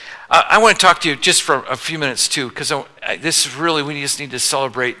I want to talk to you just for a few minutes too, because this is really, we just need to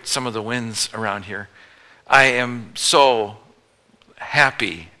celebrate some of the wins around here. I am so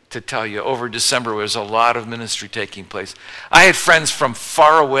happy to tell you, over December, there was a lot of ministry taking place. I had friends from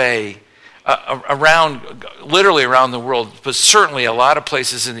far away, literally around the world, but certainly a lot of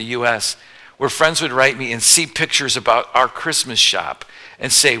places in the U.S., where friends would write me and see pictures about our Christmas shop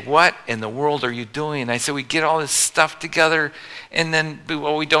and say, what in the world are you doing? And I said, we get all this stuff together, and then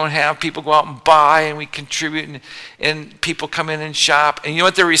we don't have, people go out and buy, and we contribute, and people come in and shop. And you know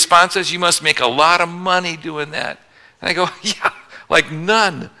what their response is? You must make a lot of money doing that. And I go, yeah, like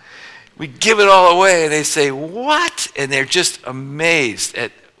none. We give it all away. And they say, what? And they're just amazed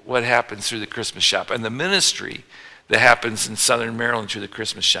at what happens through the Christmas shop and the ministry that happens in Southern Maryland through the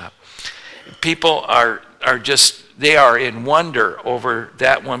Christmas shop. People are just, they are in wonder over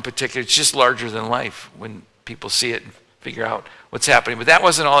that one particular, it's just larger than life when people see it and figure out what's happening. But that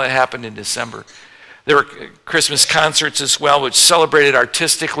wasn't all that happened in December. There were Christmas concerts as well, which celebrated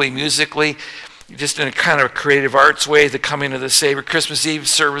artistically, musically, just in a kind of creative arts way, the coming of the Savior. Christmas Eve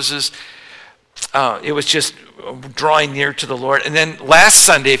services, it was just drawing near to the Lord. And then last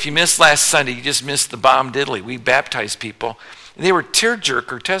Sunday, if you missed last Sunday, you just missed the bomb diddly. We baptized people. They were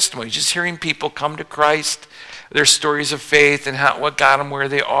tearjerker testimonies, just hearing people come to Christ, their stories of faith and what got them where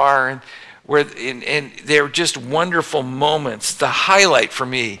they are, and they were just wonderful moments. The highlight for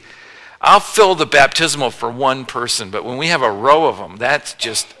me, I'll fill the baptismal for one person, but when we have a row of them, that's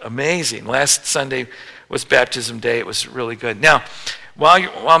just amazing. Last Sunday was baptism day. It was really good. Now, while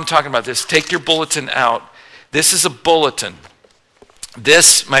I'm talking about this, take your bulletin out. This is a bulletin.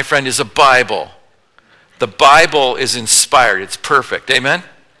 This, my friend, is a Bible. The Bible is inspired. It's perfect. Amen?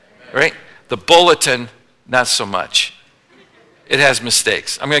 Right? The bulletin, not so much. It has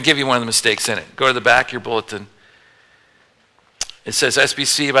mistakes. I'm going to give you one of the mistakes in it. Go to the back of your bulletin. It says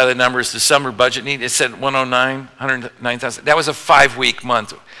SBC by the numbers, December budget need. It said 109,000. That was a 5-week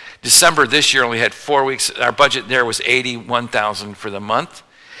month. December this year only had 4 weeks. Our budget there was 81,000 for the month.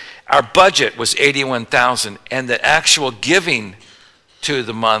 Our budget was 81,000, and the actual giving to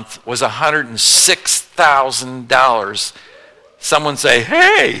the month was $106,000. Someone say,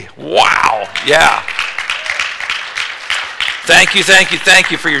 hey, wow, yeah. Thank you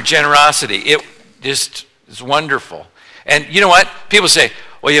for your generosity. It just is wonderful. And you know what? People say,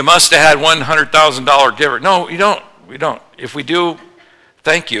 well, you must have had $100,000 giver. No, we don't. If we do,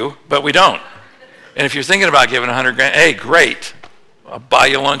 thank you, but we don't. And if you're thinking about giving $100,000, hey, great. I'll buy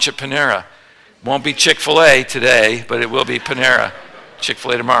you lunch at Panera. Won't be Chick-fil-A today, but it will be Panera.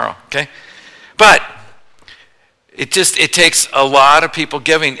 Chick-fil-A tomorrow, okay? But it takes a lot of people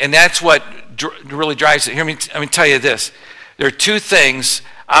giving, and that's what really drives it. Let me tell you this. There are two things.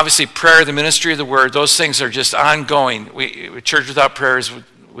 Obviously, prayer, the ministry of the word, those things are just ongoing. A church without prayer is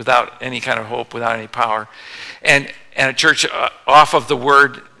without any kind of hope, without any power. And a church off of the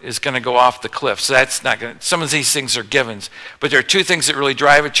word is going to go off the cliff. So that's not going to, some of these things are givens. But there are two things that really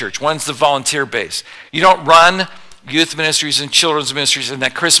drive a church. One's the volunteer base. You don't run youth ministries and children's ministries and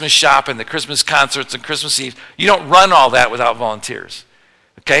that Christmas shop and the Christmas concerts and Christmas Eve. You don't run all that without volunteers.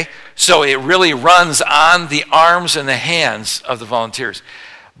 Okay? So it really runs on the arms and the hands of the volunteers.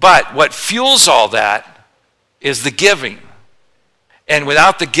 But what fuels all that is the giving. And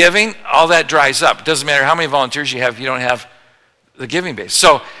without the giving, all that dries up. It doesn't matter how many volunteers you have, you don't have the giving base.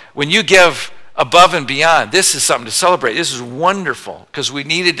 So when you give above and beyond, this is something to celebrate. This is wonderful because we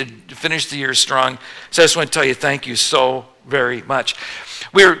needed to finish the year strong. So I just want to tell you thank you so very much.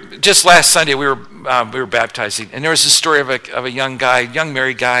 Just last Sunday we were baptizing, and there was a story of a young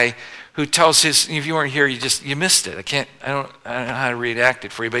married guy who tells his, if you weren't here, you missed it. I don't know how to reenact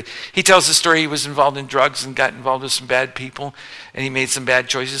it for you, but he tells the story. He was involved in drugs and got involved with some bad people, and he made some bad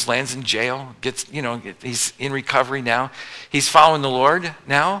choices, lands in jail, he's in recovery now. He's following the Lord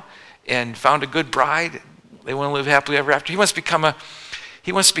now and found a good bride. They want to live happily ever after. He wants to become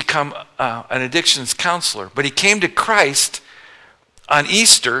an addictions counselor, but he came to Christ on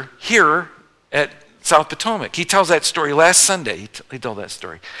Easter here at South Potomac. He tells that story last Sunday. He told that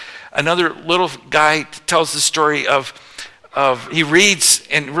story. Another little guy tells the story of he reads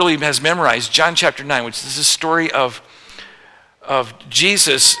and really has memorized John chapter 9, which is a story of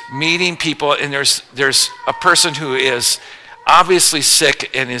Jesus meeting people, and there's a person who is obviously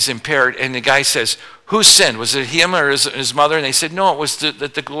sick and is impaired, and the guy says, who sinned? Was it him or his mother? And they said, no, it was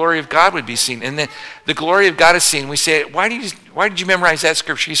that the glory of God would be seen. And then the glory of God is seen. We say, why did you memorize that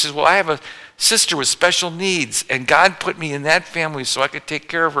scripture? He says, well, I have a sister with special needs, and God put me in that family so I could take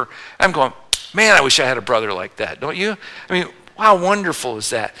care of her. I'm going, man, I wish I had a brother like that, don't you? I mean, how wonderful is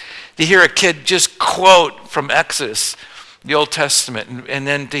that? To hear a kid just quote from Exodus the Old Testament, and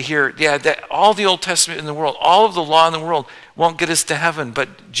then to hear, that all the Old Testament in the world, all of the law in the world won't get us to heaven,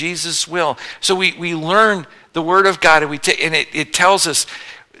 but Jesus will. So we learn the Word of God, and it tells us,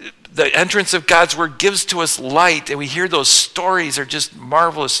 the entrance of God's Word gives to us light, and we hear those stories. Are just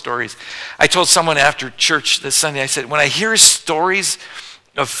marvelous stories. I told someone after church this Sunday, I said, when I hear stories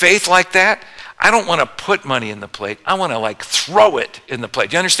of faith like that, I don't want to put money in the plate. I want to throw it in the plate.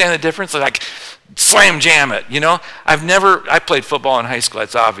 Do you understand the difference? Like slam jam it, I played football in high school,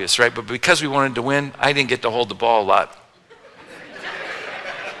 that's obvious, right? But because we wanted to win, I didn't get to hold the ball a lot.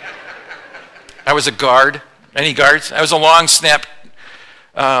 I was a guard. Any guards? I was a long snap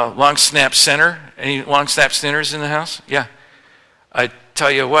center. Any long snap centers in the house? Yeah. I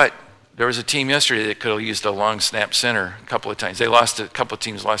tell you what, there was a team yesterday that could have used a long snap center a couple of times. A couple of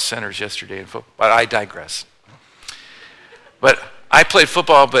teams lost centers yesterday in football, but I digress. But I played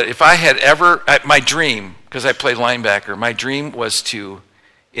football, but if I had ever, my dream, because I played linebacker, my dream was to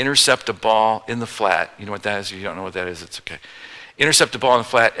intercept a ball in the flat. You know what that is? If you don't know what that is, it's okay. Intercept a ball in the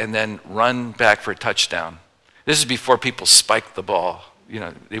flat and then run back for a touchdown. This is before people spiked the ball. We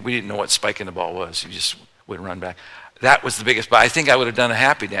didn't know what spiking the ball was. You just would run back. That was the biggest, but I think I would have done a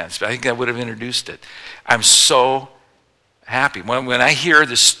happy dance. I think I would have introduced it. I'm so happy. When I hear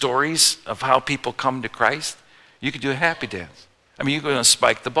the stories of how people come to Christ, you could do a happy dance. You're going to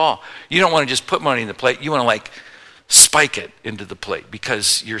spike the ball. You don't want to just put money in the plate. You want to spike it into the plate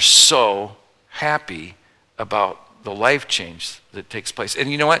because you're so happy about the life change that takes place.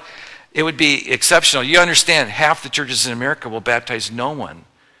 And you know what? It would be exceptional. You understand, half the churches in America will baptize no one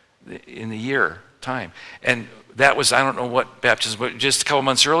in the year time. And that was, I don't know what baptism, but just a couple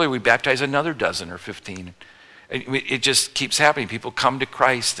months earlier, we baptized another dozen or 15. It just keeps happening. People come to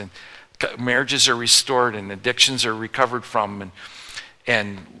Christ, and marriages are restored, and addictions are recovered from,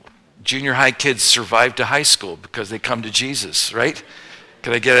 and junior high kids survive to high school because they come to Jesus, right?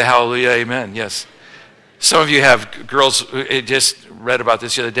 Can I get a hallelujah, amen? Yes. Some of you have girls, I just read about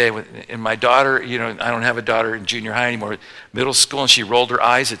this the other day, and my daughter, I don't have a daughter in junior high anymore, middle school, and she rolled her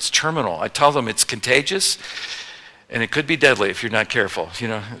eyes. It's terminal. I tell them it's contagious, and it could be deadly if you're not careful.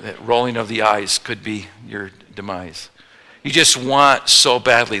 That rolling of the eyes could be your demise. You just want so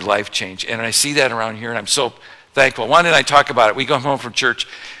badly life change, and I see that around here, and I'm so thankful. One day I talk about it. We go home from church,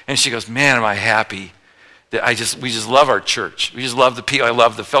 and she goes, man, am I happy. We just love our church. We just love the people. I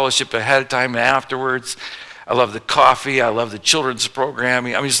love the fellowship ahead of time and afterwards. I love the coffee. I love the children's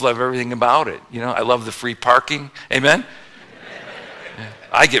programming. I just love everything about it. I love the free parking. Amen? Yeah.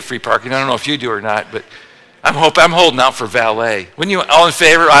 I get free parking. I don't know if you do or not, but I'm holding out for valet. Wouldn't you all in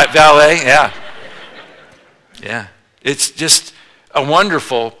favor? Valet? Yeah. Yeah. It's just a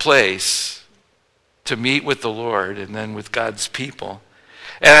wonderful place to meet with the Lord and then with God's people.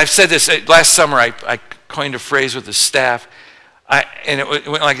 And I've said this, last summer I coined a phrase with the staff, and it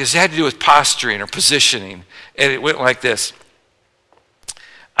went like this. It had to do with posturing or positioning, and it went like this.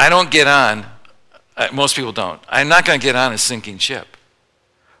 I don't get on, most people don't, I'm not going to get on a sinking ship,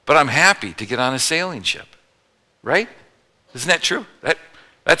 but I'm happy to get on a sailing ship, right? Isn't that true?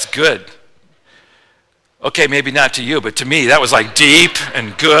 That's good. Okay, maybe not to you, but to me, that was like deep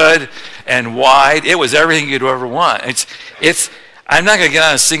and good and wide. It was everything you'd ever want. I'm not going to get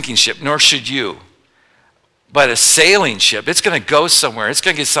on a sinking ship, nor should you. But a sailing ship, it's going to go somewhere. It's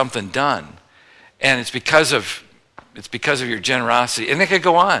going to get something done. And it's because of your generosity. And it could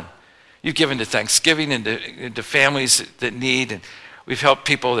go on. You've given to Thanksgiving and to families that need. And we've helped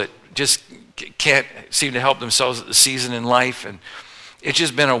people that just can't seem to help themselves at the season in life. And it's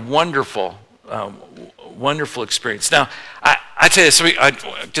just been a wonderful, wonderful experience. Now, I tell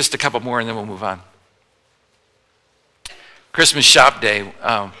you, just a couple more and then we'll move on. Christmas shop day,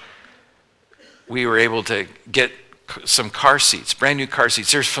 we were able to get some car seats, brand new car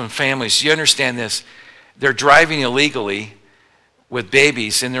seats. There's some families, you understand this, they're driving illegally with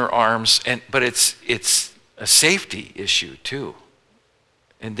babies in their arms, but it's a safety issue too.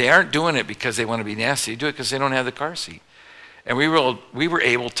 And they aren't doing it because they want to be nasty, they do it because they don't have the car seat. And we were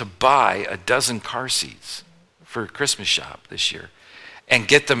able to buy a dozen car seats for Christmas shop this year and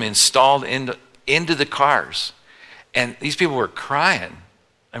get them installed into the cars. And these people were crying.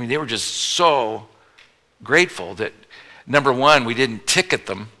 They were just so grateful that, number one, we didn't ticket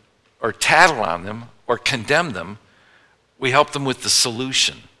them or tattle on them or condemn them. We helped them with the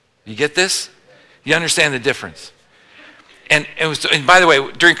solution. You get this? You understand the difference? And by the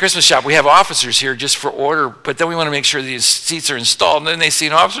way, during Christmas shop, we have officers here just for order, but then we want to make sure these seats are installed. And then they see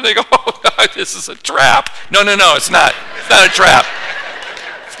an officer, they go, oh, God, this is a trap. No, it's not. It's not a trap.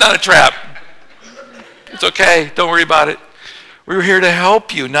 It's not a trap. It's okay. Don't worry about it. We were here to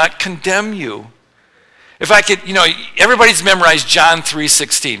help you, not condemn you. If I could, everybody's memorized John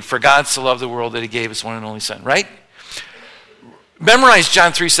 3:16. For God so loved the world that he gave his one and only son, right? Memorize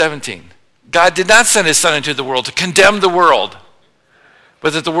John 3:17. God did not send his son into the world to condemn the world,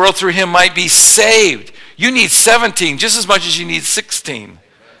 but that the world through him might be saved. You need 17 just as much as you need 16.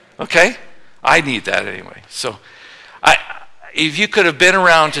 Okay? I need that anyway. So if you could have been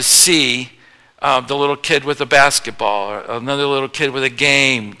around to see the little kid with a basketball, or another little kid with a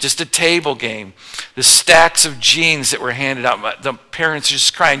game, just a table game, the stacks of jeans that were handed out, the parents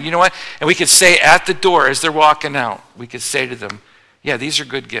just crying. You know what? And we could say at the door as they're walking out, we could say to them, yeah, these are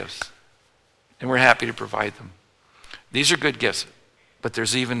good gifts, and we're happy to provide them. These are good gifts, but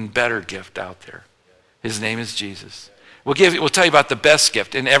there's even better gift out there. His name is Jesus. We'll tell you about the best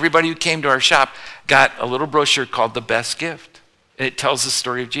gift, and everybody who came to our shop got a little brochure called The Best Gift. It tells the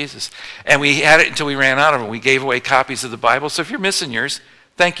story of Jesus. And we had it until we ran out of them. We gave away copies of the Bible. So if you're missing yours,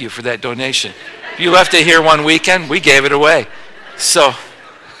 thank you for that donation. If you left it here one weekend, we gave it away. So,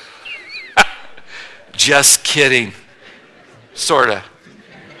 just kidding. Sort of.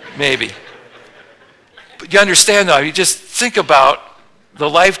 Maybe. But you understand, though, you just think about the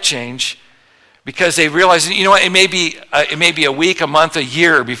life change, because they realize, you know what, it may be a week, a month, a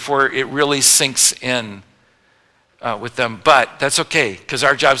year before it really sinks in with them. But that's okay, because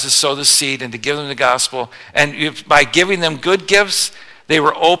our job is to sow the seed and to give them the gospel. And by giving them good gifts, they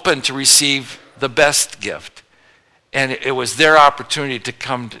were open to receive the best gift. And it was their opportunity to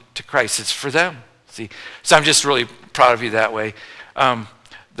come to Christ. It's for them. See, so I'm just really proud of you that way.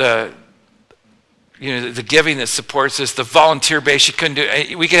 The giving that supports us, the volunteer base, you couldn't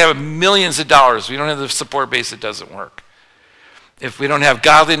do. We could have millions of dollars. We don't have the support base, it doesn't work. If we don't have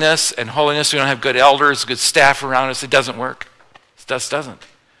godliness and holiness, we don't have good elders, good staff around us, it doesn't work. It just doesn't.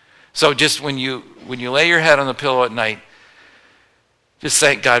 So just when you lay your head on the pillow at night, just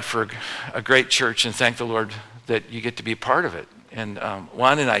thank God for a great church and thank the Lord that you get to be part of it. And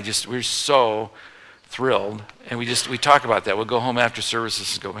Juan and I we're so thrilled, and we talk about that. We'll go home after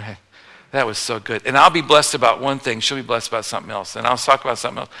services and go, hey, that was so good. And I'll be blessed about one thing, she'll be blessed about something else. And I'll talk about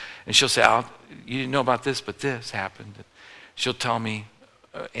something else, and she'll say, you didn't know about this, but this happened. She'll tell me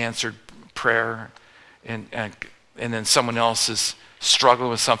answered prayer, and then someone else is struggling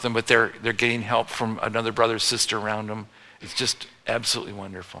with something, but they're getting help from another brother or sister around them. It's just absolutely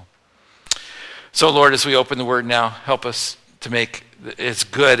wonderful. So Lord, as we open the word now, help us to make as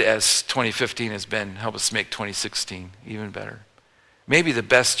good as 2015 has been. Help us make 2016 even better. Maybe the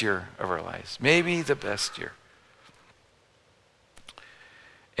best year of our lives. Maybe the best year.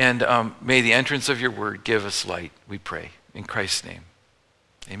 And may the entrance of your word give us light, we pray. In Christ's name,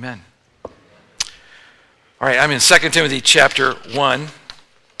 amen. All right, I'm in 2 Timothy chapter 1,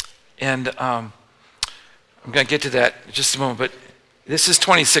 and I'm going to get to that in just a moment, but this is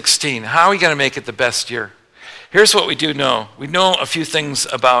 2016. How are we going to make it the best year? Here's what we do know. We know a few things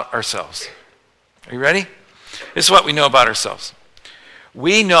about ourselves. Are you ready? This is what we know about ourselves.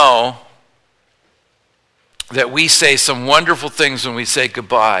 We know that we say some wonderful things when we say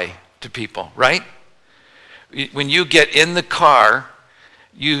goodbye to people, right? When you get in the car,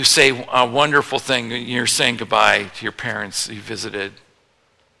 you say a wonderful thing. You're saying goodbye to your parents you visited.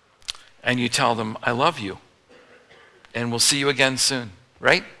 And you tell them, I love you. And we'll see you again soon,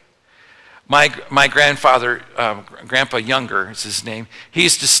 right? My grandfather, Grandpa Younger is his name, he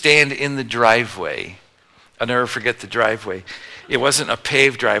used to stand in the driveway. I'll never forget the driveway. It wasn't a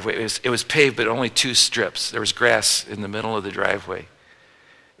paved driveway. It was paved, but only 2 strips. There was grass in the middle of the driveway.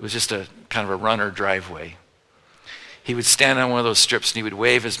 It was just a kind of a runner driveway. He would stand on one of those strips and he would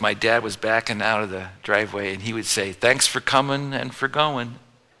wave as my dad was backing out of the driveway, and he would say, thanks for coming and for going.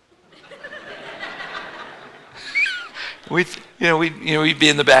 We'd be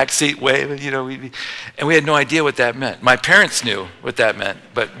in the back seat waving, and we had no idea what that meant. My parents knew what that meant,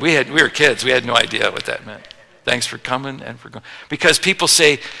 but we were kids. We had no idea what that meant. Thanks for coming and for going. Because people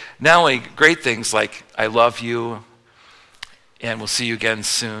say not only great things like, I love you, and we'll see you again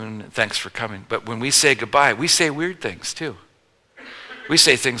soon, thanks for coming. But when we say goodbye, we say weird things too. We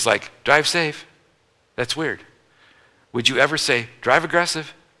say things like, drive safe. That's weird. Would you ever say, drive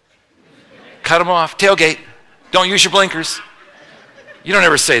aggressive? Cut them off, tailgate. Don't use your blinkers. You don't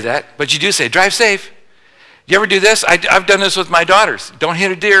ever say that, but you do say, drive safe. You ever do this? I've done this with my daughters. Don't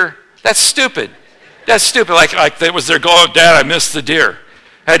hit a deer. That's stupid. That's stupid. Like that was their goal. Oh, Dad, I missed the deer.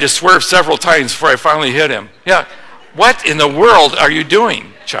 I had to swerve several times before I finally hit him. Yeah. What in the world are you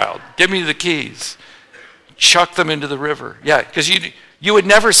doing, child? Give me the keys. Chuck them into the river. Yeah, because you would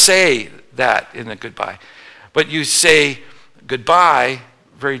never say that in a goodbye. But you say goodbye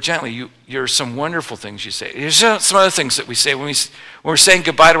very gently. There's some wonderful things you say. There's some other things that we say when we're saying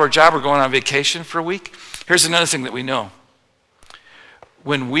goodbye to our job. We're going on vacation for a week. Here's another thing that we know.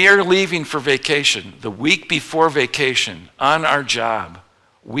 When we are leaving for vacation, the week before vacation, on our job,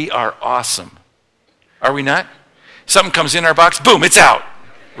 we are awesome. Are we not? Something comes in our box, boom, it's out.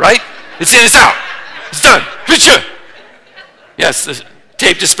 Right? It's in, it's out. It's done. Yes, the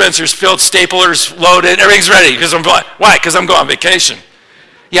tape dispenser's filled, staplers loaded, everything's ready. Why? Because I'm going on vacation.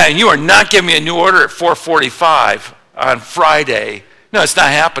 Yeah, and you are not giving me a new order at 4:45 on Friday. No, it's not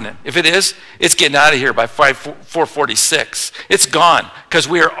happening. If it is, it's getting out of here by 4:46. It's gone, because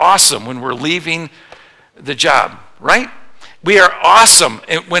we are awesome when we're leaving the job, right? We are awesome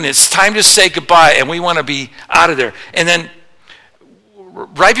when it's time to say goodbye and we want to be out of there. And then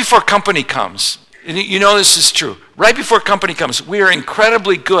right before company comes, and you know this is true, right before company comes, we are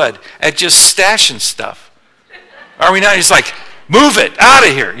incredibly good at just stashing stuff. Are we not? It's like, move it, out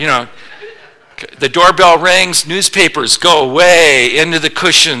of here, The doorbell rings, newspapers go away into the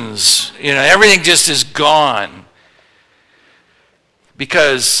cushions. Everything just is gone.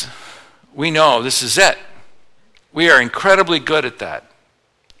 Because we know this is it. We are incredibly good at that.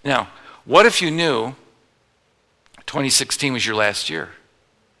 Now, what if you knew 2016 was your last year?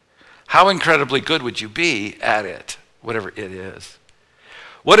 How incredibly good would you be at it, whatever it is?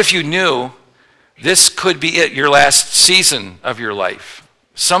 What if you knew this could be it, your last season of your life?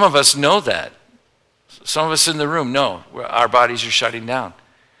 Some of us know that. Some of us in the room know our bodies are shutting down.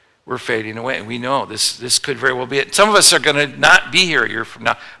 We're fading away. And we know this could very well be it. Some of us are going to not be here a year from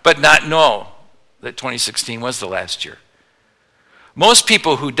now, but not know that 2016 was the last year. Most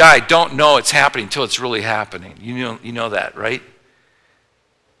people who die don't know it's happening until it's really happening. You know that, right?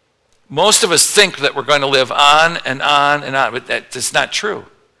 Most of us think that we're going to live on and on and on, but that's not true.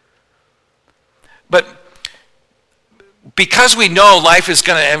 But because we know life is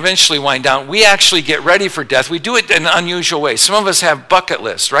going to eventually wind down, we actually get ready for death. We do it in an unusual way. Some of us have bucket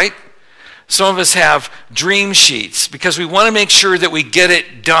lists, right? Some of us have dream sheets because we want to make sure that we get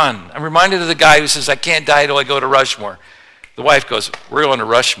it done. I'm reminded of the guy who says, I can't die till I go to Rushmore. The wife goes, we're going to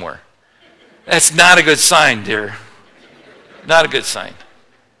Rushmore. That's not a good sign, dear. Not a good sign.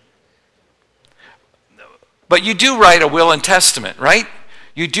 But you do write a will and testament, right?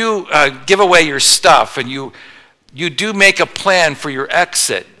 You do give away your stuff, and you do make a plan for your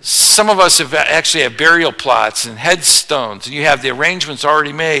exit. Some of us actually have burial plots and headstones, and you have the arrangements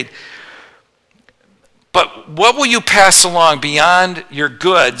already made. But what will you pass along beyond your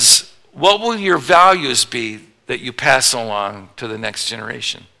goods? What will your values be that you pass along to the next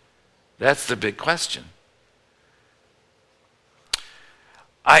generation? That's the big question.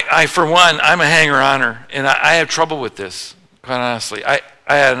 I for one, I'm a hanger-oner, and I have trouble with this, quite honestly. I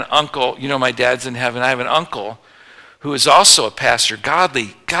had an uncle, my dad's in heaven. I have an uncle who is also a pastor,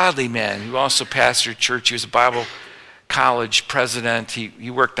 godly man, who also pastored church. He was a Bible college president.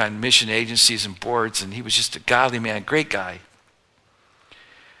 He worked on mission agencies and boards, and he was just a godly man, great guy.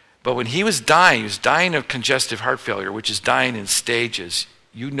 But when he was dying of congestive heart failure, which is dying in stages.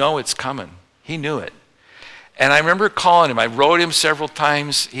 You know it's coming. He knew it. And I remember calling him. I wrote him several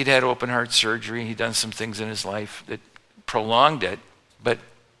times. He'd had open heart surgery. He'd done some things in his life that prolonged it, but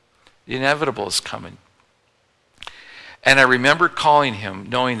the inevitable is coming. And I remember calling him,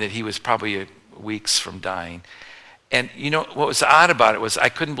 knowing that he was probably weeks from dying. And what was odd about it was I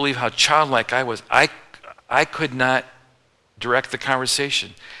couldn't believe how childlike I was. I could not direct the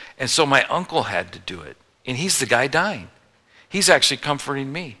conversation. And so my uncle had to do it. And he's the guy dying. He's actually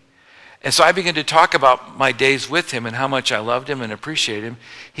comforting me. And so I began to talk about my days with him and how much I loved him and appreciated him.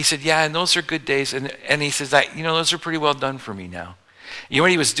 He said, yeah, and those are good days. And he says, those are pretty well done for me now. You know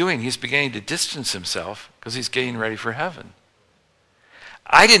what he was doing? He was beginning to distance himself because he's getting ready for heaven.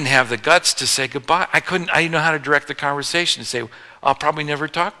 I didn't have the guts to say goodbye. I didn't know how to direct the conversation to say, I'll probably never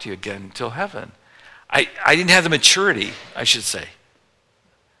talk to you again until heaven. I didn't have the maturity, I should say,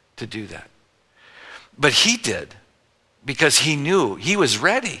 to do that. But he did, because he knew he was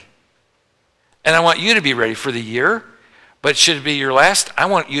ready. And I want you to be ready for the year, but should it be your last, I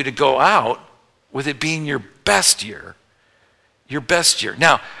want you to go out with it being your best year. Your best year.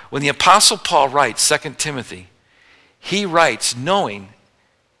 Now, when the Apostle Paul writes 2 Timothy, he writes knowing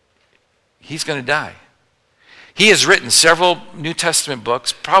he's going to die. He has written several New Testament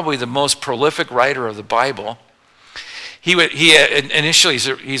books, probably the most prolific writer of the Bible. Initially,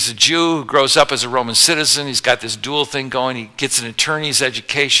 he's a Jew who grows up as a Roman citizen. He's got this dual thing going. He gets an attorney's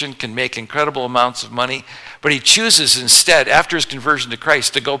education, can make incredible amounts of money, but he chooses instead, after his conversion to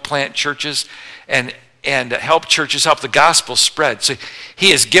Christ, to go plant churches and and help churches, help the gospel spread. So he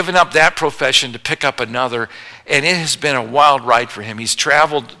has given up that profession to pick up another, and it has been a wild ride for him. He's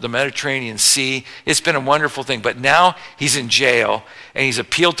traveled the Mediterranean Sea. It's been a wonderful thing, but now he's in jail, and he's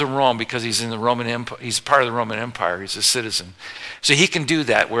appealed to Rome because he's in the Roman Empire. He's part of the Roman Empire. He's a citizen. So he can do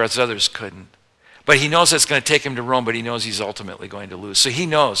that, whereas others couldn't. But he knows that's going to take him to Rome, but he knows he's ultimately going to lose. So he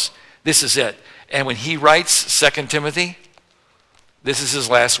knows this is it. And when he writes 2 Timothy, this is his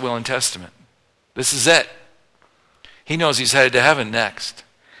last will and testament. This is it. He knows he's headed to heaven next.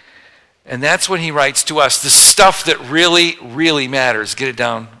 And that's when he writes to us the stuff that really, really matters. Get it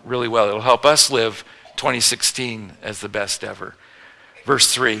down really well. It'll help us live 2016 as the best ever.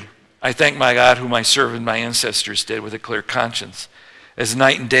 Verse 3, I thank my God whom I serve and my ancestors did with a clear conscience. As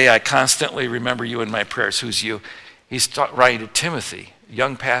night and day I constantly remember you in my prayers. Who's you? He's writing to Timothy, a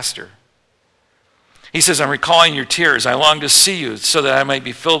young pastor. He says, I'm recalling your tears. I long to see you so that I might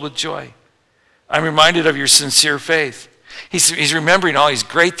be filled with joy. I'm reminded of your sincere faith. He's remembering all these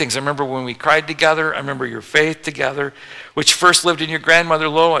great things. I remember when we cried together. I remember your faith together, which first lived in your grandmother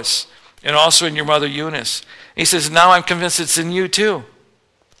Lois and also in your mother Eunice. He says, now I'm convinced it's in you too.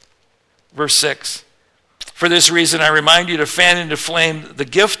 Verse 6, for this reason I remind you to fan into flame the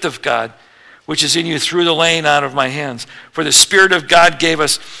gift of God, which is in you through the laying on of my hands. For the Spirit of God gave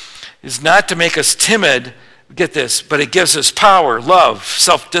us is not to make us timid, get this, but it gives us power, love,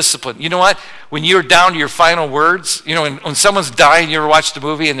 self-discipline. You know what? When you're down to your final words, you know, when someone's dying, you ever watch the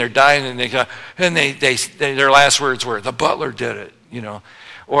movie and they're dying and they go, and their last words were, the butler did it, you know,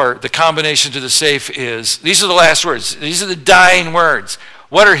 or the combination to the safe is, these are the last words. These are the dying words.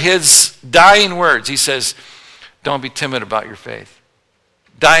 What are his dying words? He says, don't be timid about your faith.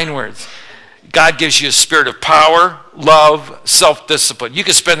 Dying words. God gives you a spirit of power, love, self-discipline. You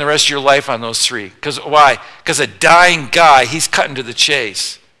can spend the rest of your life on those three. Because why? Because a dying guy, he's cutting to the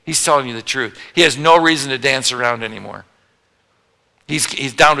chase. He's telling you the truth. He has no reason to dance around anymore.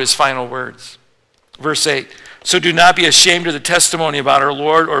 He's down to his final words. Verse 8, so do not be ashamed of the testimony about our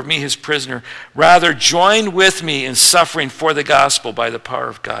Lord or of me, his prisoner. Rather, join with me in suffering for the gospel by the power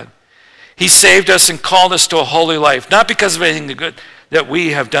of God. He saved us and called us to a holy life, not because of anything good that we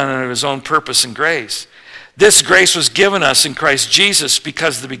have done under his own purpose and grace. This grace was given us in Christ Jesus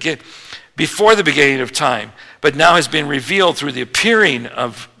before the beginning of time, but now has been revealed through the appearing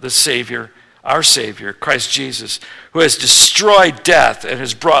of the Savior, our Savior, Christ Jesus, who has destroyed death and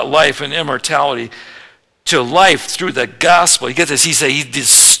has brought life and immortality to life through the gospel. You get this? He said he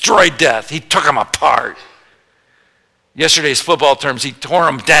destroyed death. He took them apart. Yesterday's football terms, he tore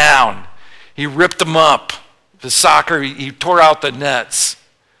them down. He ripped them up. The soccer, he tore out the nets.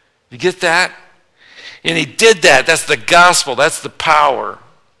 You get that? And he did that. That's the gospel. That's the power.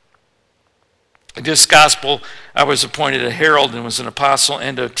 In this gospel, I was appointed a herald and was an apostle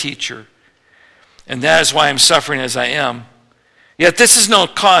and a teacher. And that is why I'm suffering as I am. Yet this is no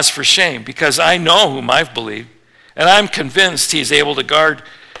cause for shame, because I know whom I've believed, and I'm convinced he is able to guard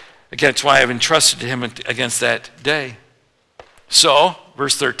against why I've entrusted to him against that day. So,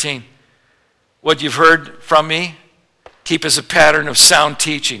 verse 13, what you've heard from me, keep as a pattern of sound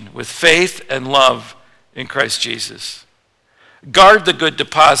teaching with faith and love in Christ Jesus. Guard the good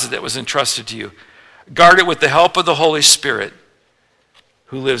deposit that was entrusted to you. Guard it with the help of the Holy Spirit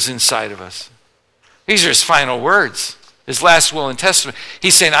who lives inside of us. These are his final words, his last will and testament.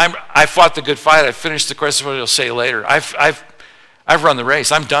 He's saying, I fought the good fight. I finished the course of what he'll say later. I've run the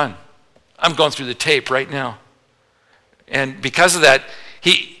race. I'm done. I'm going through the tape right now. And because of that,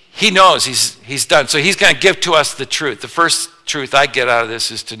 he knows he's done. So he's going to give to us the truth. The first truth I get out of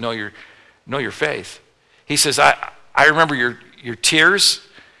this is to know your faith. He says, I remember your tears,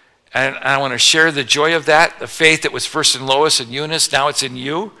 and I want to share the joy of that, the faith that was first in Lois and Eunice, now it's in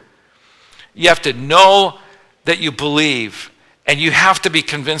you. You have to know that you believe, and you have to be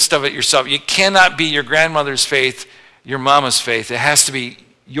convinced of it yourself. You cannot be your grandmother's faith, your mama's faith. It has to be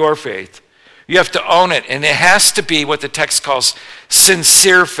your faith. You have to own it, and it has to be what the text calls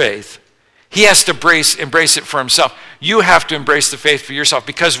sincere faith. He has to embrace it for himself. You have to embrace the faith for yourself,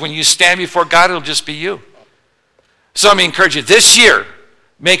 because when you stand before God, it'll just be you. So let me encourage you, this year,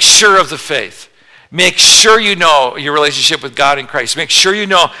 make sure of the faith. Make sure you know your relationship with God in Christ. Make sure you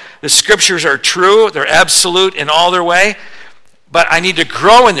know the scriptures are true, they're absolute in all their way, but I need to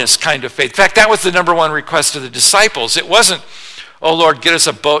grow in this kind of faith. In fact, that was the number one request of the disciples. It wasn't, oh Lord, get us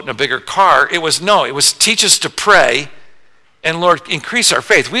a boat and a bigger car. It was teach us to pray, and Lord, increase our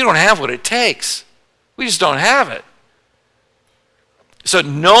faith. We don't have what it takes. We just don't have it. So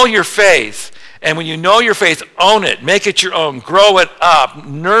know your faith. And when you know your faith, own it, make it your own, grow it up,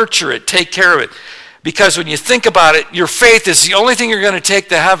 nurture it, take care of it. Because when you think about it, your faith is the only thing you're going to take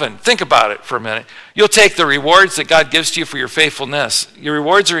to heaven. Think about it for a minute. You'll take the rewards that God gives to you for your faithfulness. Your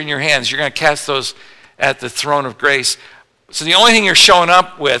rewards are in your hands. You're going to cast those at the throne of grace. So the only thing you're showing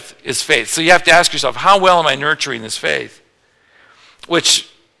up with is faith. So you have to ask yourself, how well am I nurturing this faith? Which,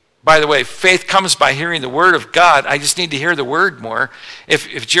 by the way, faith comes by hearing the word of God. I just need to hear the word more. If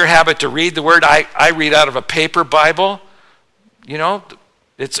it's your habit to read the word, I read out of a paper Bible. You know,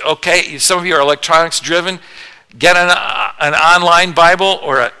 it's okay. Some of you are electronics driven. Get an online Bible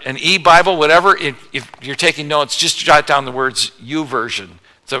or an e-Bible, whatever. If you're taking notes, just jot down the words YouVersion.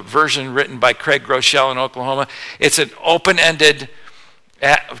 It's a version written by Craig Groeschel in Oklahoma. It's an open-ended,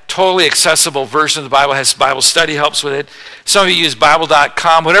 totally accessible version of the Bible. It has Bible study helps with it. Some of you use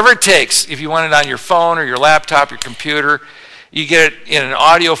Bible.com, whatever it takes. If you want it on your phone or your laptop, your computer, you get it in an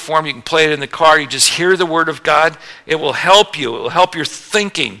audio form. You can play it in the car. You just hear the word of God. It will help you. It will help your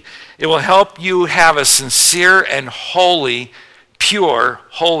thinking. It will help you have a sincere and holy, pure,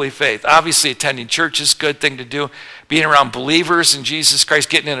 holy faith. Obviously, attending church is a good thing to do. Being around believers in Jesus Christ,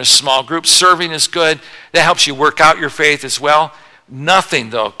 getting in a small group, serving is good. That helps you work out your faith as well. Nothing,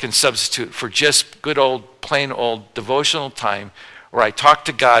 though, can substitute for just good old, plain old devotional time where I talk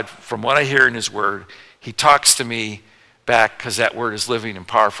to God from what I hear in his word. He talks to me back because that word is living and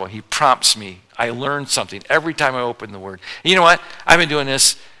powerful. He prompts me. I learn something every time I open the word. And you know what? I've been doing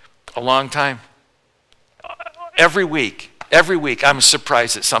this a long time. Every week, I'm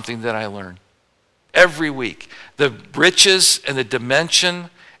surprised at something that I learn. Every week. The riches and the dimension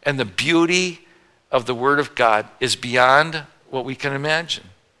and the beauty of the word of God is beyond what we can imagine.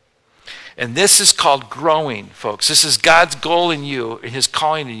 And this is called growing, folks. This is God's goal in you, his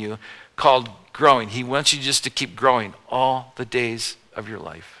calling in you, called growing. He wants you just to keep growing all the days of your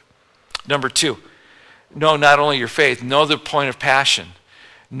life. Number 2, know not only your faith, know the point of passion.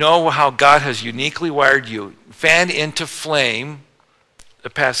 Know how God has uniquely wired you. Fan into flame, the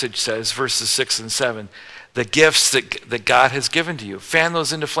passage says, verses 6 and 7, the gifts that God has given to you. Fan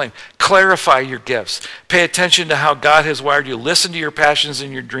those into flame. Clarify your gifts. Pay attention to how God has wired you. Listen to your passions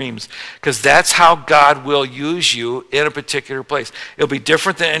and your dreams, because that's how God will use you in a particular place. It'll be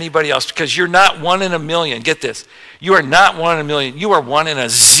different than anybody else, because you're not one in a million. Get this. You are not one in a million. You are one in a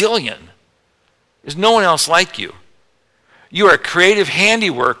zillion. There's no one else like you. You are a creative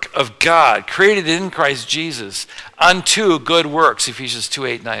handiwork of God, created in Christ Jesus, unto good works, Ephesians 2,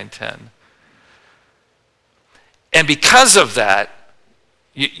 8, 9, and 10. And because of that,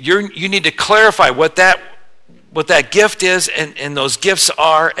 you need to clarify what that gift is and those gifts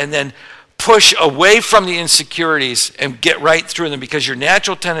are, and then push away from the insecurities and get right through them, because your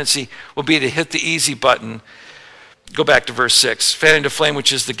natural tendency will be to hit the easy button. Go back to verse 6. Fan into flame,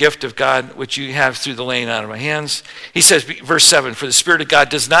 which is the gift of God, which you have through the laying on of my hands. He says, verse 7, for the Spirit of God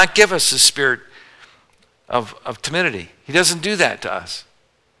does not give us a spirit of timidity. He doesn't do that to us.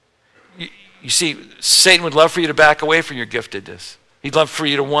 You see, Satan would love for you to back away from your giftedness. He'd love for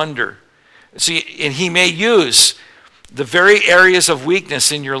you to wonder. See, and he may use the very areas of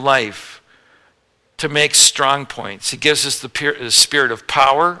weakness in your life to make strong points. He gives us the spirit of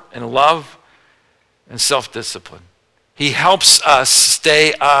power and love and self-discipline. He helps us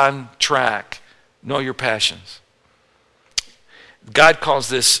stay on track. Know your passions. God calls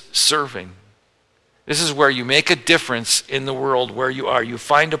this serving. This is where you make a difference in the world where you are. You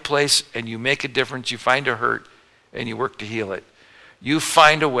find a place and you make a difference. You find a hurt and you work to heal it. You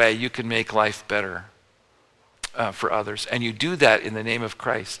find a way you can make life better for others. And you do that in the name of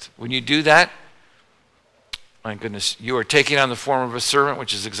Christ. When you do that, my goodness, you are taking on the form of a servant,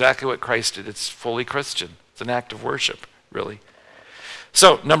 which is exactly what Christ did. It's fully Christian. It's an act of worship, really.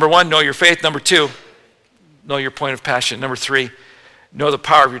 So, number 1, know your faith. Number 2, know your point of passion. Number 3, know the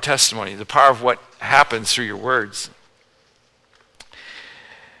power of your testimony, the power of what happens through your words.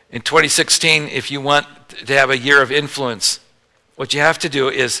 In 2016, if you want to have a year of influence, what you have to do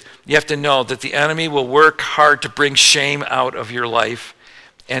is you have to know that the enemy will work hard to bring shame out of your life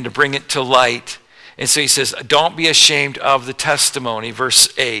and to bring it to light. And so he says, don't be ashamed of the testimony,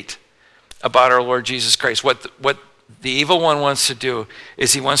 verse 8, about our Lord Jesus Christ. What the evil one wants to do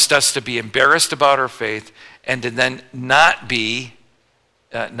is he wants us to be embarrassed about our faith and to then not be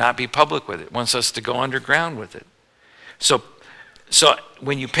public with it. Wants us to go underground with it. So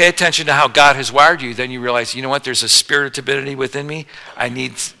when you pay attention to how God has wired you, then you realize, you know what, there's a spirit of timidity within me. I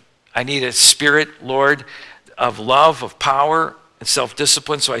need a spirit, Lord, of love, of power, and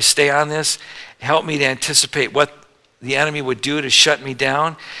self-discipline, so I stay on this. Help me to anticipate what the enemy would do to shut me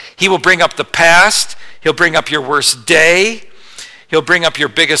down. He will bring up the past. He'll bring up your worst day. He'll bring up your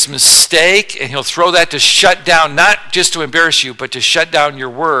biggest mistake, and he'll throw that to shut down, not just to embarrass you, but to shut down your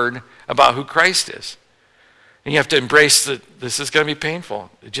word about who Christ is. And you have to embrace that this is going to be painful.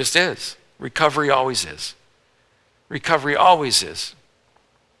 It just is. Recovery always is. Recovery always is.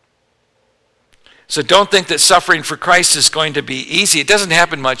 So don't think that suffering for Christ is going to be easy. It doesn't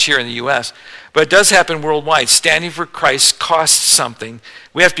happen much here in the U.S., but it does happen worldwide. Standing for Christ costs something.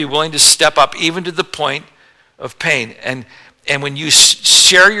 We have to be willing to step up even to the point of pain. And when you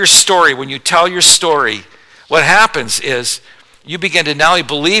share your story, when you tell your story, what happens is you begin to not only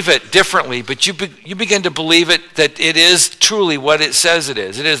believe it differently, but you begin to believe it that it is truly what it says it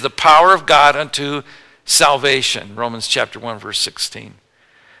is. It is the power of God unto salvation. Romans chapter 1, verse 16.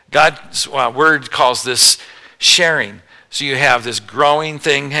 God's word calls this sharing. So you have this growing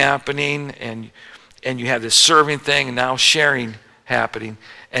thing happening, and you have this serving thing, and now sharing happening.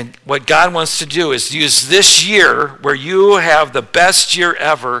 And what God wants to do is use this year where you have the best year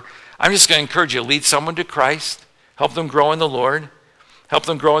ever. I'm just going to encourage you to lead someone to Christ, help them grow in the Lord, help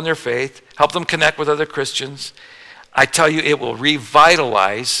them grow in their faith, help them connect with other Christians. I tell you, it will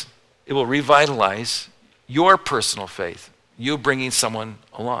revitalize your personal faith, you bringing someone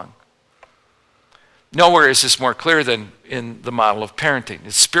along. Nowhere is this more clear than in the model of parenting.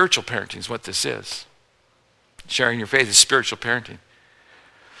 It's spiritual parenting is what this is. Sharing your faith is spiritual parenting.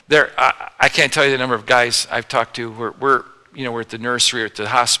 I can't tell you the number of guys I've talked to. We're at the nursery or at the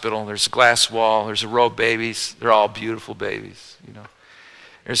hospital. There's a glass wall. There's a row of babies. They're all beautiful babies.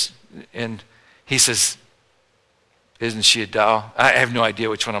 And he says, "Isn't she a doll?" I have no idea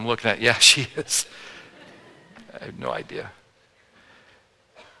which one I'm looking at. Yeah, she is. I have no idea.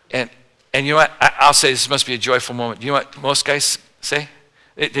 And you know what? I'll say this must be a joyful moment. You know what most guys say?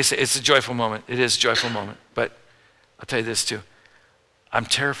 They say it's a joyful moment. It is a joyful moment. But I'll tell you this too. I'm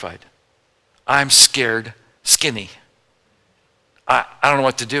terrified. I'm scared skinny. I don't know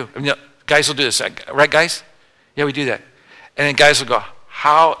what to do. Guys will do this. Right, guys? Yeah, we do that. And then guys will go,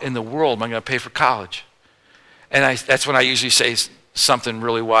 how in the world am I going to pay for college? And that's when I usually say something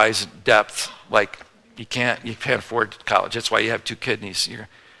really wise in depth, like, you can't afford college. That's why you have 2 kidneys. You're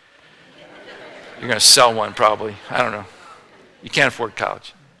going to sell one probably. I don't know. You can't afford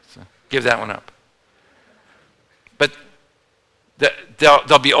college. So give that one up. But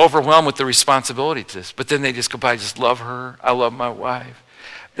they'll be overwhelmed with the responsibility to this. But then they just go by, I just love her. I love my wife.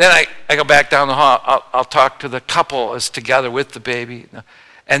 Then I go back down the hall. I'll talk to the couple as together with the baby.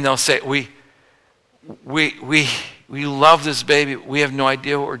 And they'll say, we love this baby. We have no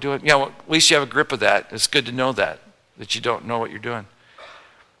idea what we're doing. At least you have a grip of that. It's good to know that you don't know what you're doing.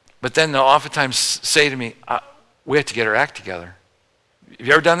 But then they'll oftentimes say to me, we have to get our act together. Have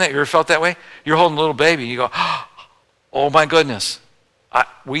you ever done that? You ever felt that way? You're holding a little baby, and you go, oh my goodness.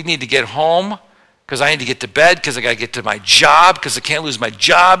 We need to get home because I need to get to bed because I got to get to my job because I can't lose my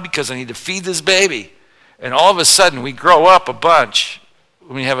job because I need to feed this baby. And all of a sudden, we grow up a bunch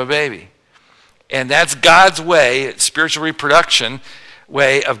when we have a baby. And that's God's way, spiritual reproduction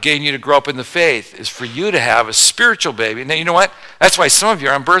way of getting you to grow up in the faith, is for you to have a spiritual baby. Now, you know what? That's why some of you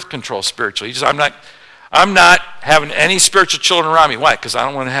are on birth control spiritually. I'm not having any spiritual children around me. Why? Because I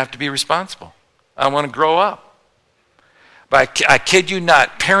don't want to have to be responsible. I want to grow up. But I kid you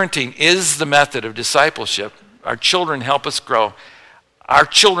not, parenting is the method of discipleship. Our children help us grow. Our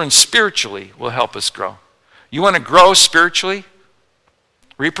children spiritually will help us grow. You want to grow spiritually?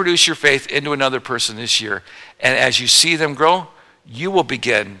 Reproduce your faith into another person this year. And as you see them grow, you will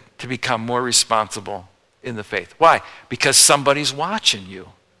begin to become more responsible in the faith. Why? Because somebody's watching you.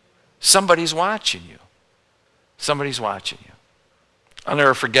 Somebody's watching you. Somebody's watching you. I'll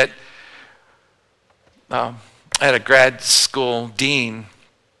never forget, I had a grad school dean,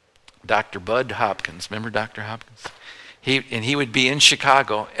 Dr. Bud Hopkins. Remember Dr. Hopkins? He would be in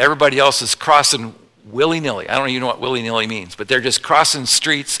Chicago. Everybody else is crossing willy-nilly. I don't even know what willy-nilly means, but they're just crossing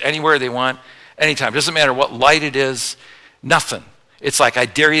streets anywhere they want, anytime. Doesn't matter what light it is, nothing. It's like, I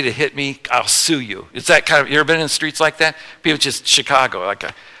dare you to hit me, I'll sue you. It's that kind of, you ever been in streets like that? People just, Chicago, like,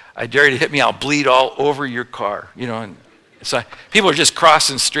 I dare you to hit me, I'll bleed all over your car. And so people are just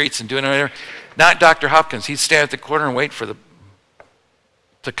crossing streets and doing whatever. Not Dr. Hopkins. He'd stand at the corner and wait for the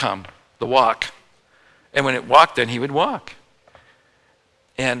walk. And when it walked, then he would walk.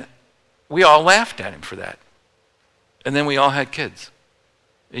 And we all laughed at him for that. And then we all had kids.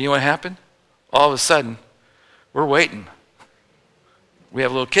 And you know what happened? All of a sudden, we're waiting. We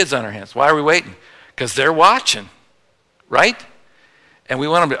have little kids on our hands. Why are we waiting? Because they're watching, right? And we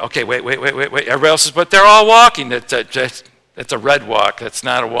want them to, okay, wait. Everybody else is, but they're all walking. That's a red walk. That's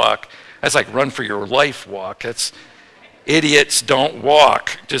not a walk. That's like run for your life walk. That's idiots don't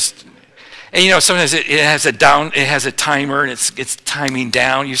walk. And sometimes it has a timer and it's timing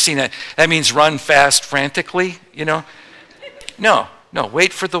down. You've seen that. That means run fast frantically, No. No,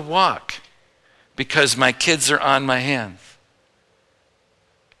 wait for the walk because my kids are on my hands.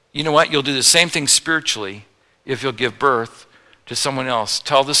 You know what? You'll do the same thing spiritually if you'll give birth to someone else.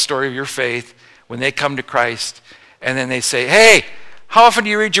 Tell the story of your faith when they come to Christ, and then they say, hey, how often do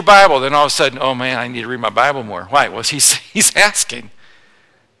you read your Bible? Then all of a sudden, oh man, I need to read my Bible more. Why? Well, he's asking.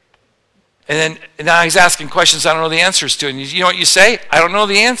 And now he's asking questions I don't know the answers to. And you know what you say? I don't know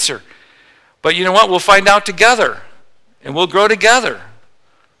the answer. But you know what? We'll find out together. And we'll grow together.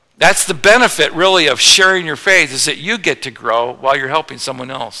 That's the benefit, really, of sharing your faith, is that you get to grow while you're helping someone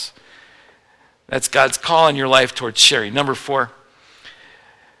else. That's God's call in your life towards sharing. Number 4,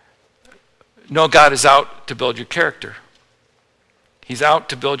 know God is out to build your character. He's out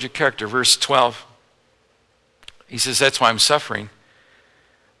to build your character. Verse 12, he says, that's why I'm suffering.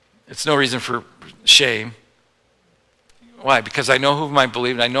 It's no reason for shame. Why? Because I know whom I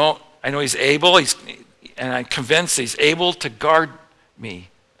believe, and I know he's able, and I'm convinced he's able to guard me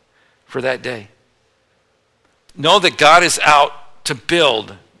for that day. Know that God is out to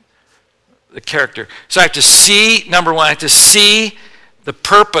build the character. So I have to see, number 1, I have to see the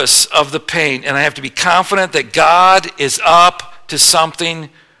purpose of the pain, and I have to be confident that God is up to something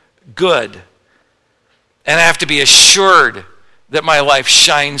good. And I have to be assured that my life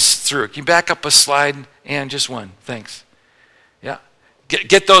shines through. Can you back up a slide? And just one. Thanks. Yeah.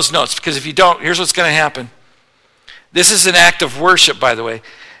 Get those notes, because if you don't, here's what's going to happen. This is an act of worship, by the way.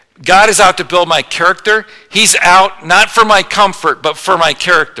 God is out to build my character. He's out not for my comfort, but for my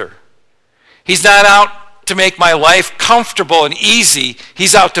character. He's not out to make my life comfortable and easy.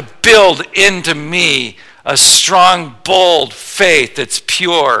 He's out to build into me a strong, bold faith that's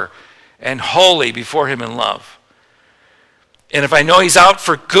pure and holy before him in love. And if I know he's out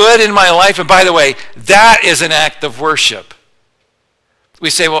for good in my life, and by the way, that is an act of worship. We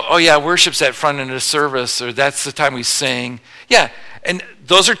say, well, oh yeah, worship's at front end of the service, or that's the time we sing. Yeah, and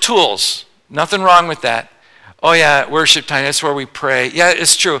those are tools. Nothing wrong with that. Oh yeah, worship time, that's where we pray. Yeah,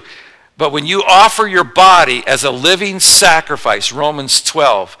 it's true. But when you offer your body as a living sacrifice, Romans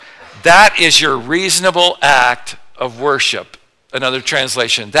 12, that is your reasonable act of worship. Another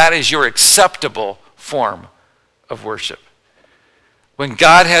translation, that is your acceptable form of worship. When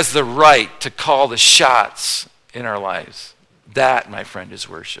God has the right to call the shots in our lives, that, my friend, is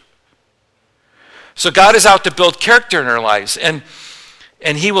worship. So God is out to build character in our lives, and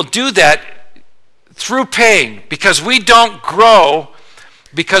he will do that through pain, because we don't grow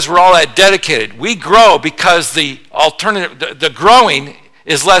because we're all that dedicated. We grow because the growing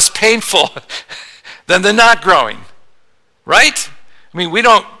is less painful than the not growing, right? I mean, we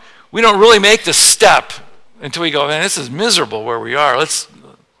don't really make the step until we go, man, this is miserable where we are. Let's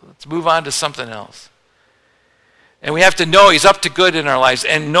move on to something else. And we have to know he's up to good in our lives.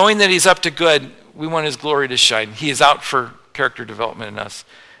 And knowing that he's up to good, we want his glory to shine. He is out for character development in us.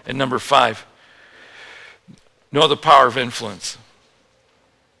 And number 5, know the power of influence.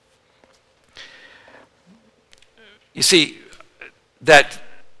 You see, that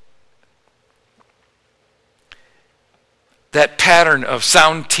pattern of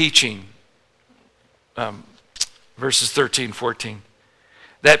sound teaching, verses 13, 14.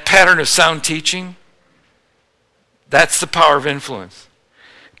 That pattern of sound teaching, that's the power of influence.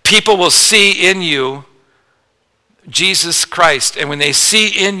 People will see in you Jesus Christ, and when they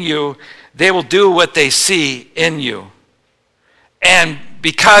see in you, they will do what they see in you. And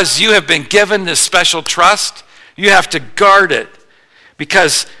because you have been given this special trust, you have to guard it,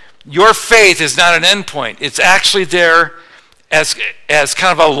 because your faith is not an end point. It's actually there as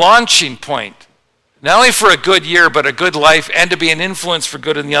kind of a launching point, not only for a good year, but a good life, and to be an influence for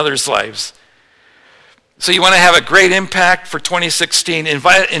good in the others' lives. So you want to have a great impact for 2016,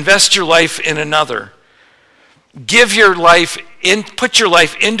 invest your life in another. Give your life in, put your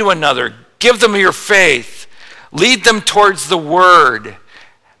life into another. Give them your faith. Lead them towards the Word.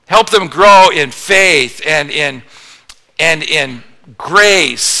 Help them grow in faith and in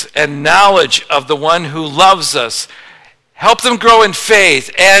grace and knowledge of the one who loves us. Help them grow in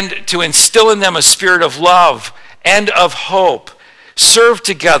faith and to instill in them a spirit of love and of hope. Serve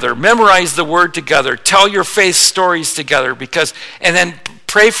together, memorize the Word together, tell your faith stories together, and then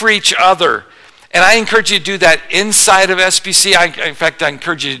pray for each other. And I encourage you to do that inside of SBC. In fact, I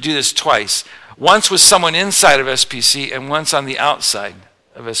encourage you to do this twice. Once with someone inside of SBC and once on the outside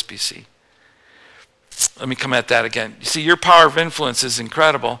of SBC. Let me come at that again. You see, your power of influence is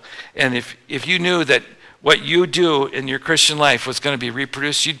incredible. And if you knew that what you do in your Christian life was going to be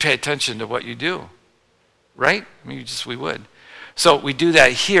reproduced, you'd pay attention to what you do. Right? I mean, we would. So we do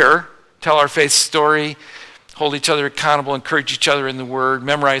that here, tell our faith story, hold each other accountable, encourage each other in the Word,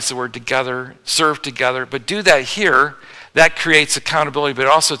 memorize the Word together, serve together. But do that here. That creates accountability, but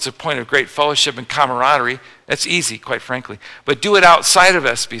also it's a point of great fellowship and camaraderie. That's easy, quite frankly. But do it outside of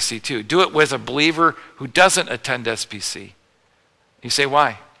SBC too. Do it with a believer who doesn't attend SBC. You say,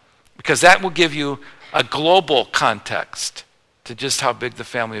 why? Because that will give you a global context to just how big the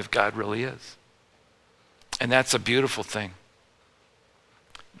family of God really is. And that's a beautiful thing.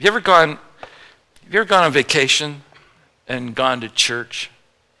 Have you ever gone on vacation and gone to church?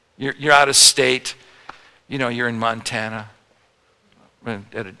 You're out of state. You're in Montana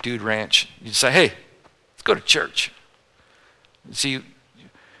at a dude ranch. You say, hey, let's go to church. See,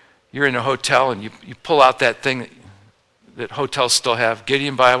 you're in a hotel and you pull out that thing that hotels still have,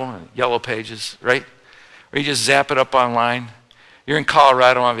 Gideon Bible and Yellow Pages, right? Or you just zap it up online. You're in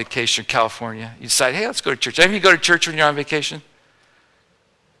Colorado on vacation, or California. You decide, hey, let's go to church. Any of you go to church when you're on vacation?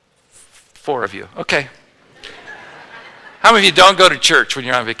 4 of you. Okay. How many of you don't go to church when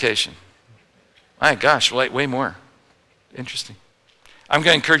you're on vacation? My gosh, way more. Interesting. I'm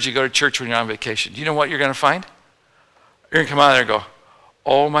going to encourage you to go to church when you're on vacation. Do you know what you're going to find? You're going to come out there and go,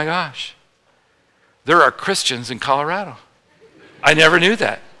 oh my gosh, there are Christians in Colorado. I never knew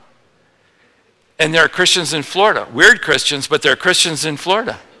that. And there are Christians in Florida. Weird Christians, but there are Christians in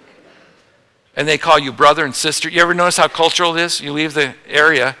Florida. And they call you brother and sister. You ever notice how cultural it is? You leave the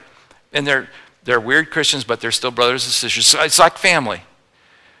area, and they're weird Christians, but they're still brothers and sisters. So it's like family.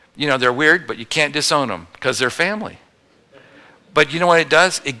 They're weird, but you can't disown them because they're family. But you know what it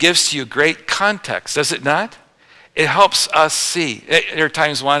does? It gives you great context, does it not? It helps us see. There are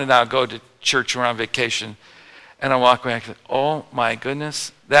times when I'll go to church when we're on vacation, and I walk away and I say, oh my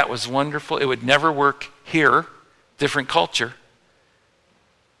goodness, that was wonderful. It would never work here. Different culture.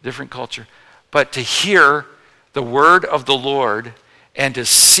 But to hear the word of the Lord and to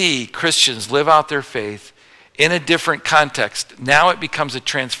see Christians live out their faith in a different context, now it becomes a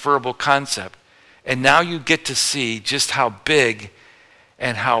transferable concept. And now you get to see just how big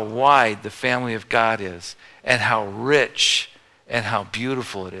and how wide the family of God is, and how rich and how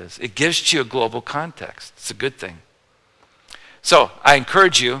beautiful it is. It gives you a global context. It's a good thing. So I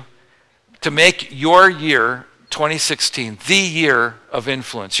encourage you to make your year 2016 the year of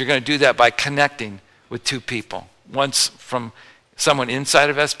influence. You're going to do that by connecting with 2 people. One's from someone inside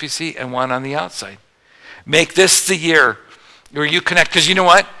of SBC and one on the outside. Make this the year where you connect, because you know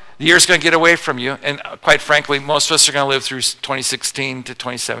what? The year's going to get away from you, and quite frankly, most of us are going to live through 2016 to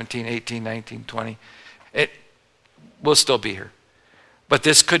 2017, 18, 19, 20. We'll still be here. But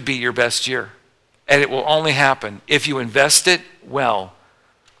this could be your best year, and it will only happen if you invest it well.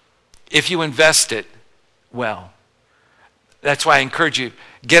 If you invest it well. That's why I encourage you,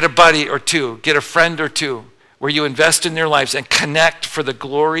 get a buddy or 2, get a friend or 2, where you invest in their lives and connect for the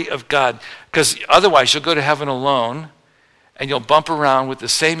glory of God. Because otherwise you'll go to heaven alone and you'll bump around with the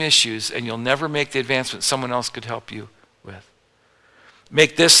same issues and you'll never make the advancement someone else could help you with.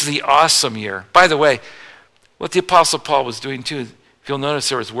 Make this the awesome year. By the way, what the Apostle Paul was doing too, if you'll notice,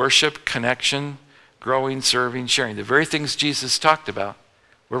 there was worship, connection, growing, serving, sharing. The very things Jesus talked about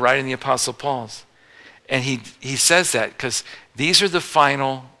were right in the Apostle Paul's. And he says that because these are the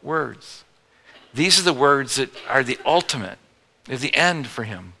final words. These are the words that are the ultimate, they're the end for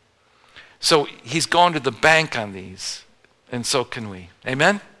him. So he's going to the bank on these, and so can we.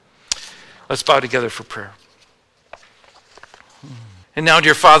 Amen? Let's bow together for prayer. And now,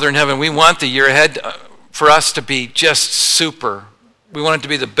 dear Father in heaven, we want the year ahead for us to be just super. We want it to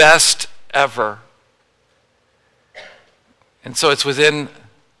be the best ever. And so it's within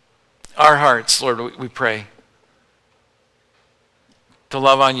our hearts, Lord, we pray, to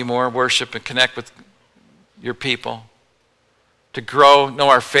love on you more, worship and connect with your people, to grow, know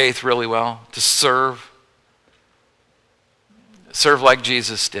our faith really well, to serve like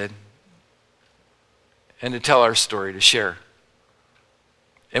Jesus did, and to tell our story, to share.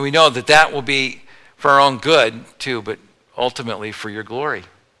 And we know that that will be for our own good too, but ultimately for your glory.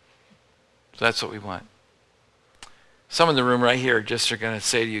 So that's what we want. Some in the room right here just are going to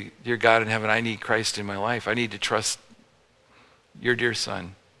say to you, dear God in heaven, I need Christ in my life. I need to trust your dear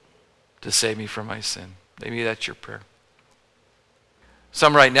Son to save me from my sin. Maybe that's your prayer.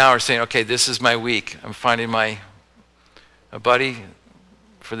 Some right now are saying, okay, this is my week. I'm finding a buddy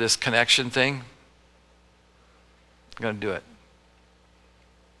for this connection thing. I'm going to do it.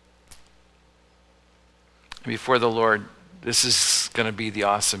 Before the Lord, this is going to be the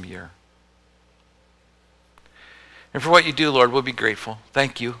awesome year. And for what you do, Lord, we'll be grateful.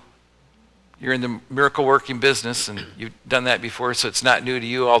 Thank you. You're in the miracle working business, and you've done that before, so it's not new to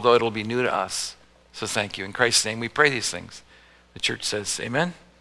you, although it'll be new to us. So thank you. In Christ's name, we pray these things. The church says, amen.